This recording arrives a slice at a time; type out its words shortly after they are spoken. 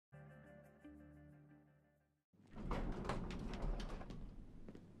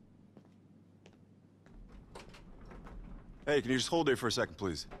Hey, can you just hold there for a second,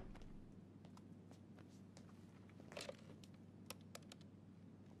 please?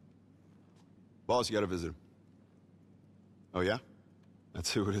 Boss, you got a visitor. Oh, yeah?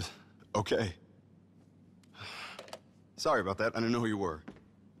 That's who it is. Okay. Sorry about that. I didn't know who you were.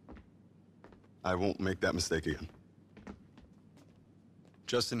 I won't make that mistake again.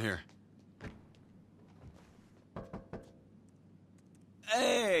 Just in here.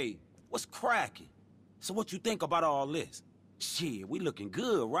 Hey, what's cracking? So what you think about all this? Shit, we looking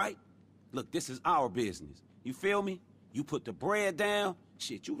good, right? Look, this is our business. You feel me? You put the bread down,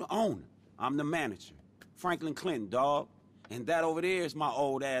 shit, you the owner. I'm the manager. Franklin Clinton, dawg. And that over there is my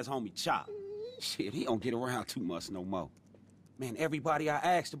old-ass homie Chop. Shit, he don't get around too much no more. Man, everybody I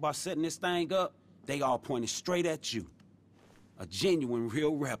asked about setting this thing up, they all pointed straight at you. A genuine,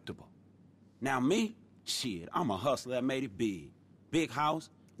 real reputable. Now me? Shit, I'm a hustler that made it big. Big house,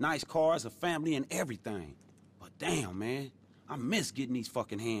 nice cars, a family, and everything. But damn, man, I miss getting these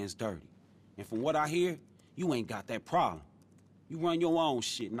fucking hands dirty. And from what I hear, you ain't got that problem. You run your own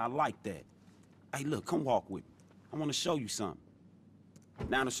shit, and I like that. Hey, look, come walk with me. I want to show you something.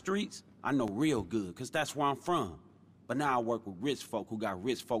 Down the streets, I know real good, because that's where I'm from. But now I work with rich folk who got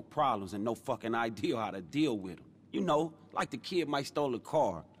rich folk problems and no fucking idea how to deal with them. You know, like the kid might stole a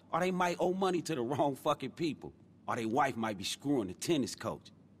car, or they might owe money to the wrong fucking people, or their wife might be screwing the tennis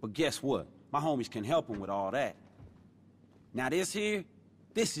coach. But guess what? My homies can help them with all that. Now this here,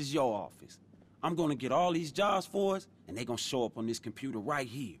 this is your office. I'm gonna get all these jobs for us, and they gonna show up on this computer right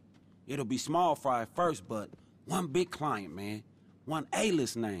here. It'll be small fry at first, but one big client, man. One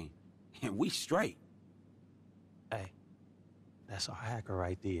A-list name. And we straight. Hey, that's our hacker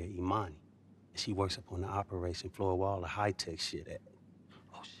right there, Imani. She works up on the operation floor where all the high-tech shit at.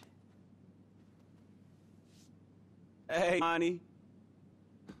 Oh, shit. Hey, Imani.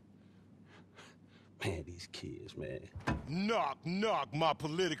 Man, these kids, man. Knock, knock, my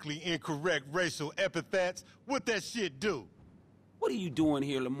politically incorrect racial epithets. What that shit do? What are you doing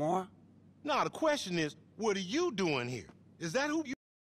here, Lamar? Nah, the question is, what are you doing here? Is that who you...